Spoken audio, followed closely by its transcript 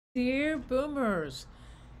Dear Boomers,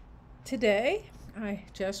 today I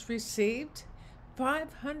just received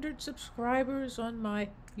 500 subscribers on my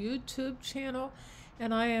YouTube channel,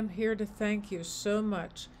 and I am here to thank you so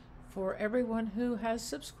much for everyone who has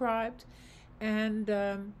subscribed. And,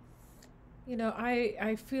 I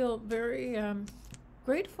feel very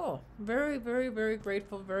grateful, very, very, very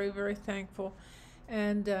grateful, very, very thankful.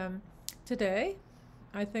 And today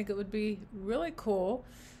I think it would be really cool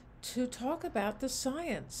to talk about the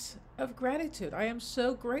science of gratitude. I am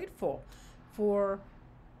so grateful for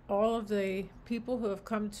all of the people who have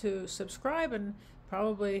come to subscribe and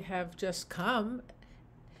probably have just come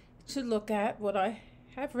to look at what I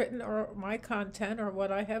have written or my content or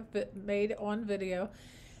what I have made on video.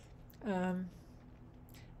 Um,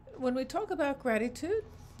 when we talk about gratitude,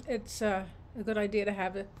 it's a good idea to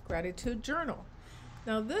have a gratitude journal.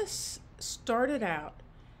 Now, this started out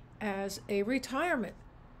as a retirement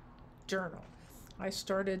journal. I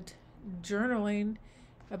started journaling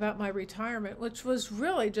about my retirement, which was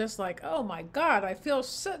really just like, oh my God, I feel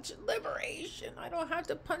such liberation. I don't have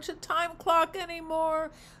to punch a time clock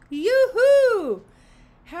anymore. Yoo-hoo!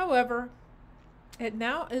 However, it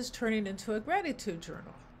now is turning into a gratitude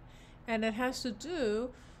journal. And it has to do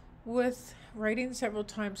with writing several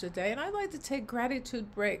times a day. And I like to take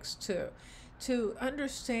gratitude breaks too, to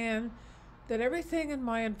understand that everything in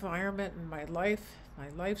my environment and my life, my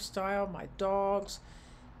lifestyle, my dogs,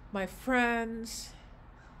 my friends.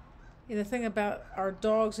 The thing about our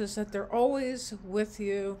dogs is that they're always with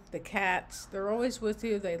you. The cats, they're always with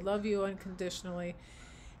you. They love you unconditionally.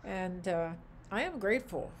 And I am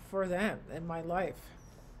grateful for them in my life.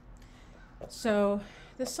 So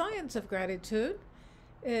the science of gratitude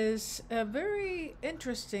is a very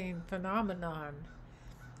interesting phenomenon.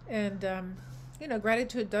 And,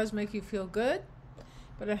 gratitude does make you feel good,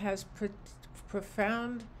 but it has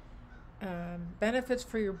profound benefits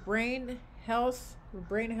for your brain health,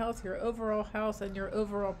 your overall health, and your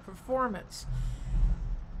overall performance.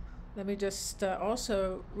 Let me just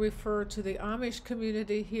also refer to the Amish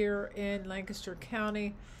community here in Lancaster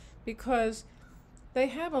County, because they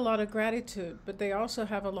have a lot of gratitude, but they also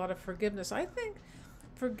have a lot of forgiveness. I think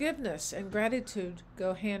forgiveness and gratitude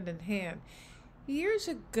go hand in hand. Years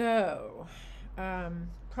ago,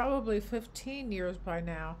 probably 15 years by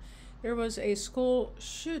now, there was a school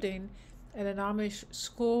shooting at an Amish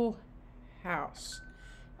schoolhouse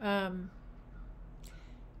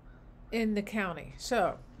in the county.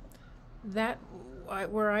 So that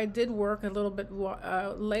where I did work a little bit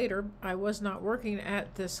later, I was not working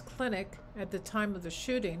at this clinic at the time of the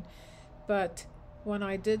shooting, but when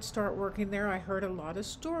I did start working there, I heard a lot of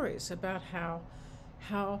stories about how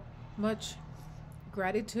much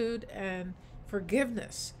gratitude and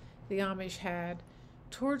forgiveness the Amish had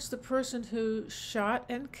towards the person who shot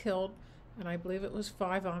and killed, and I believe it was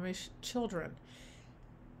 5 Amish children.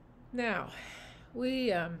 Now, we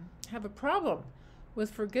have a problem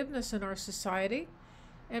with forgiveness in our society,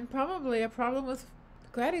 and probably a problem with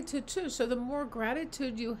gratitude too. So the more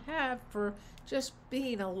gratitude you have for just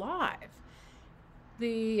being alive,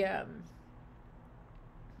 the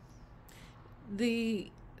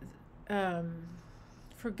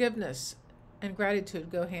forgiveness and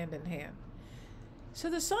gratitude go hand in hand. So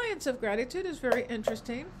the science of gratitude is very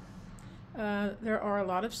interesting. There are a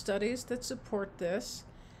lot of studies that support this.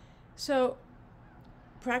 So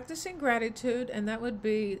practicing gratitude, and that would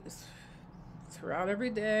be throughout every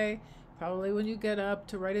day, probably when you get up,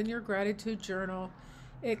 to write in your gratitude journal,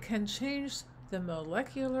 it can change the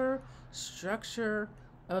molecular structure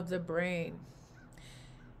of the brain.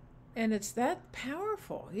 And it's that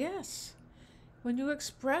powerful, yes. When you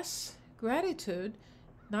express gratitude,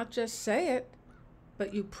 not just say it,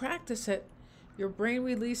 but you practice it, your brain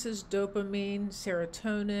releases dopamine,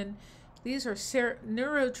 serotonin. These are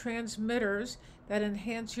neurotransmitters that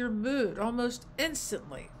enhance your mood almost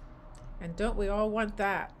instantly. And don't we all want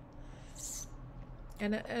that?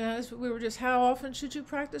 And as we were just, how often should you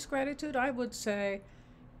practice gratitude? I would say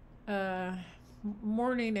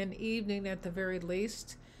morning and evening at the very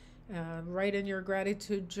least. Write in your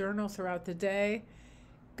gratitude journal throughout the day.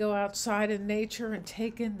 Go outside in nature and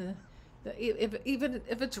take in even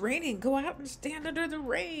if it's raining, go out and stand under the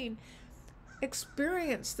rain.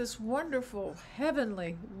 Experience this wonderful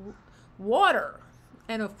heavenly water.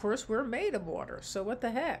 And of course, we're made of water, so what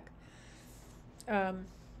the heck?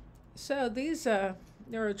 So these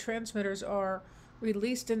neurotransmitters are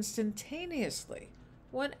released instantaneously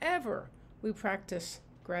whenever we practice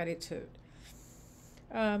gratitude.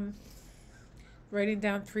 Writing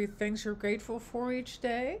down 3 things you're grateful for each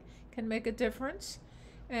day can make a difference.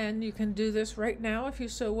 And you can do this right now if you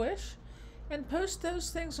so wish. And post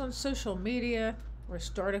those things on social media, or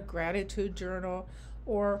start a gratitude journal,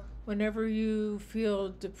 or whenever you feel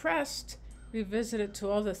depressed, revisit it to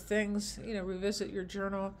all the things, revisit your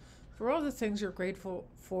journal for all the things you're grateful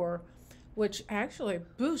for, which actually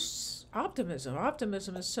boosts optimism.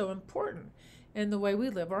 Optimism is so important in the way we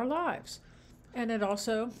live our lives. And it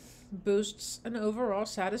also boosts an overall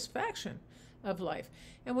satisfaction of life.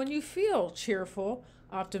 And when you feel cheerful,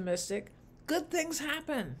 optimistic, good things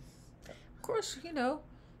happen. Of course,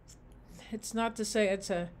 it's not to say it's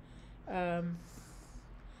a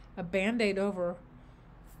Band-Aid over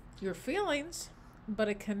your feelings, but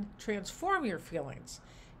it can transform your feelings.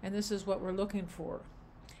 And this is what we're looking for.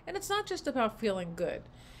 And it's not just about feeling good.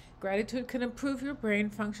 Gratitude can improve your brain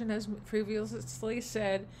function, as previously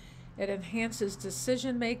said. It enhances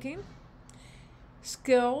decision-making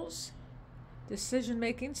skills,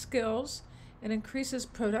 and increases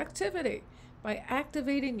productivity by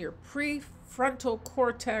activating your prefrontal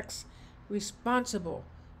cortex, responsible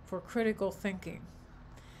for critical thinking.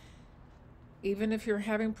 Even if you're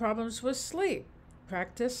having problems with sleep,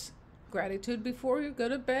 practice gratitude before you go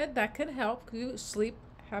to bed. That can help you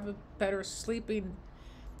have a better sleeping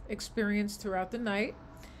experience throughout the night.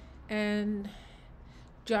 And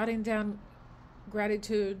jotting down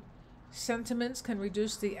gratitude sentiments can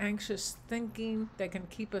reduce the anxious thinking that can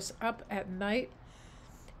keep us up at night.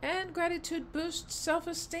 And gratitude boosts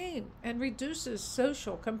self-esteem and reduces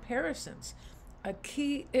social comparisons, a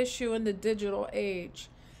key issue in the digital age.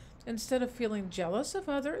 Instead of feeling jealous of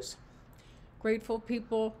others, grateful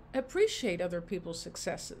people appreciate other people's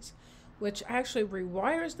successes, which actually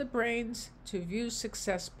rewires the brains to view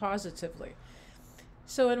success positively.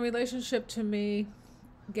 So in relationship to me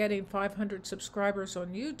getting 500 subscribers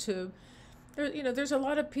on YouTube, there's a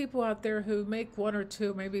lot of people out there who make 1 or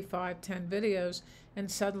 2, maybe 5, 10 videos,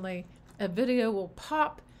 and suddenly a video will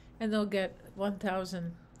pop and they'll get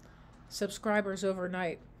 1,000 subscribers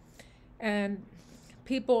overnight. And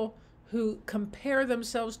people who compare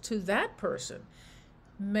themselves to that person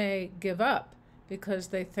may give up because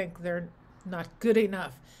they think they're not good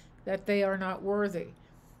enough, that they are not worthy,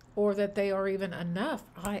 or that they are even enough.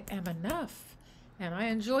 I am enough. And I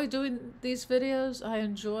enjoy doing these videos. I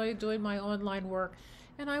enjoy doing my online work,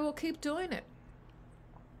 and I will keep doing it.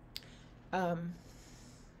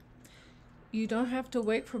 You don't have to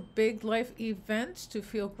wait for big life events to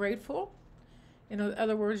feel grateful. In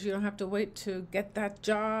other words, you don't have to wait to get that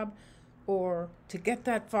job or to get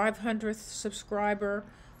that 500th subscriber.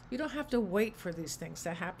 You don't have to wait for these things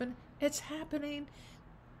to happen. It's happening.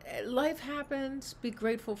 Life happens. Be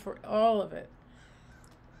grateful for all of it.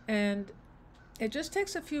 And it just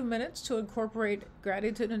takes a few minutes to incorporate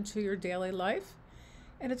gratitude into your daily life.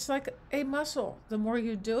 And it's like a muscle. The more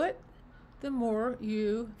you do it, the more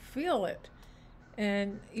you feel it.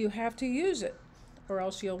 And you have to use it, or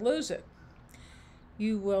else you'll lose it.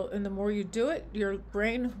 And the more you do it, your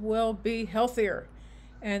brain will be healthier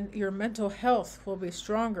and your mental health will be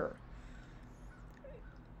stronger.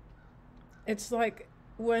 It's like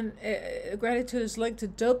when gratitude is linked to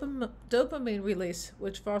dopamine release,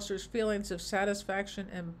 which fosters feelings of satisfaction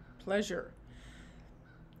and pleasure.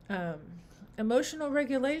 Emotional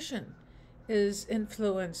regulation is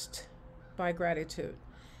influenced by gratitude,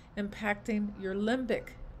 impacting your limbic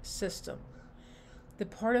system, the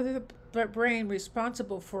part of the brain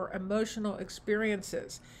responsible for emotional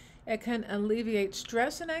experiences. It can alleviate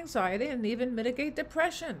stress and anxiety and even mitigate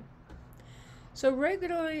depression. So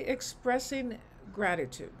regularly expressing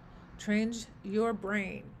gratitude trains your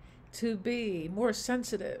brain to be more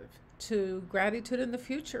sensitive to gratitude in the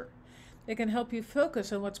future. It can help you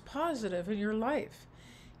focus on what's positive in your life.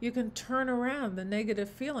 You can turn around the negative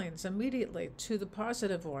feelings immediately to the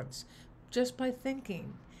positive ones just by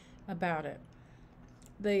thinking about it.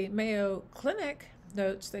 The Mayo Clinic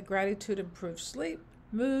notes that gratitude improves sleep,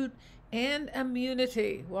 mood, and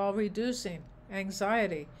immunity while reducing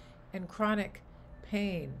anxiety and chronic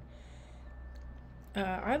pain.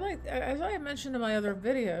 As I mentioned in my other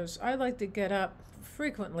videos, I like to get up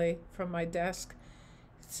frequently from my desk,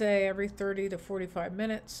 say every 30 to 45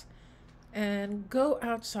 minutes, and go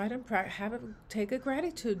outside and take a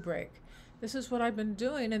gratitude break. This is what I've been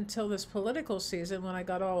doing until this political season when I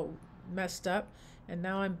got all messed up, and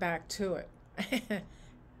now I'm back to it.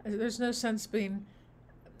 There's no sense being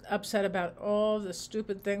upset about all the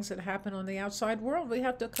stupid things that happen on the outside world. We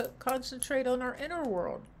have to concentrate on our inner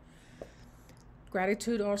world.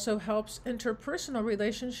 Gratitude also helps interpersonal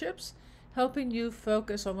relationships, helping you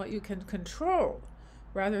focus on what you can control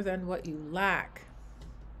rather than what you lack.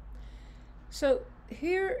 So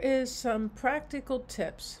here is some practical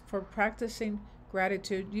tips for practicing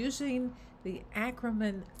gratitude using the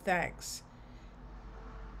acronym THANKS.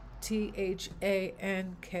 THANKS.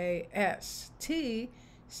 T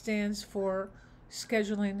stands for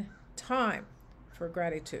scheduling time for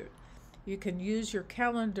gratitude. You can use your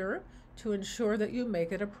calendar to ensure that you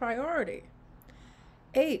make it a priority.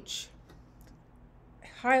 H,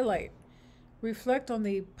 highlight. Reflect on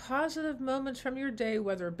the positive moments from your day,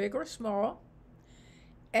 whether big or small.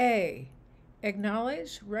 A,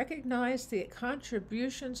 acknowledge, recognize the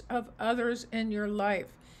contributions of others in your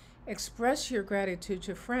life. Express your gratitude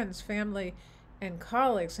to friends, family, and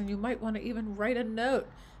colleagues, and you might want to even write a note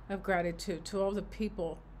of gratitude to all the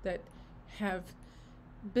people that have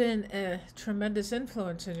been a tremendous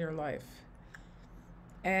influence in your life.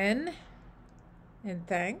 N, in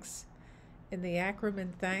thanks, in the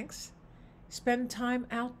acronym thanks, spend time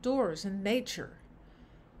outdoors in nature.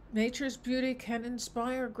 Nature's beauty can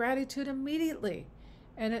inspire gratitude immediately,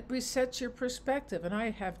 and it resets your perspective. And I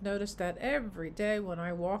have noticed that every day when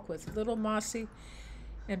I walk with little Mossy,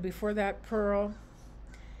 and before that Pearl.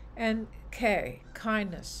 And K,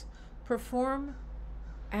 kindness. Perform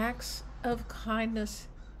acts of kindness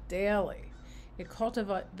daily. It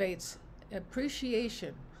cultivates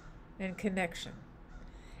appreciation and connection.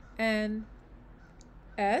 And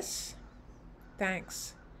S,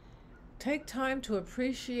 thanks. Take time to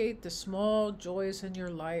appreciate the small joys in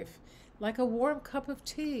your life, like a warm cup of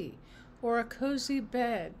tea, or a cozy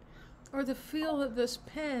bed, or the feel of this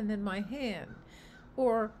pen in my hand,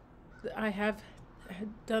 or I have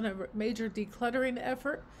done a major decluttering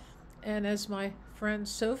effort, and as my friend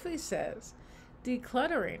Sophie says,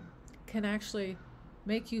 decluttering can actually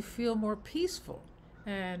make you feel more peaceful,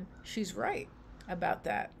 and she's right about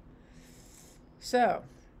that. So,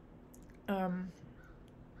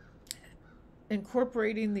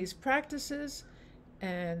 incorporating these practices,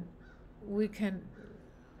 and we can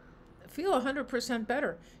feel 100%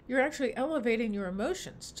 better. You're actually elevating your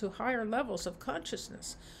emotions to higher levels of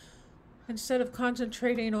consciousness instead of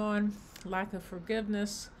concentrating on lack of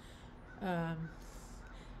forgiveness,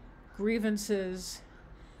 grievances,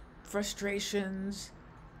 frustrations,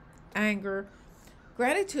 anger.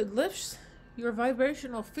 Gratitude lifts your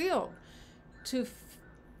vibrational field to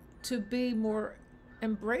be more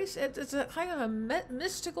embrace it. It's a kind of a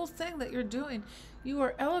mystical thing that you're doing. You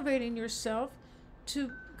are elevating yourself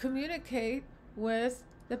to communicate with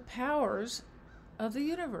the powers of the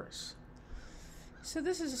universe. So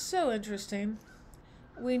this is so interesting.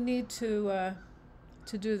 We need to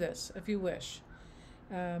do this if you wish.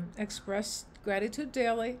 Express gratitude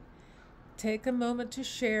daily. Take a moment to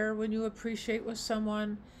share when you appreciate with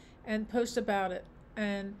someone, and post about it.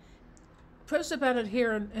 And post about it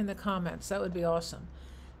here in the comments. That would be awesome.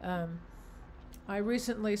 I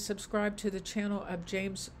recently subscribed to the channel of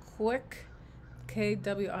James Kwik,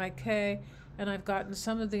 Kwik, and I've gotten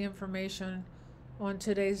some of the information on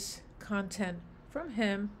today's content from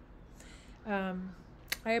him. I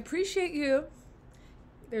appreciate you.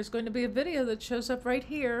 There's going to be a video that shows up right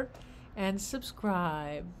here, and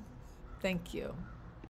subscribe. Thank you.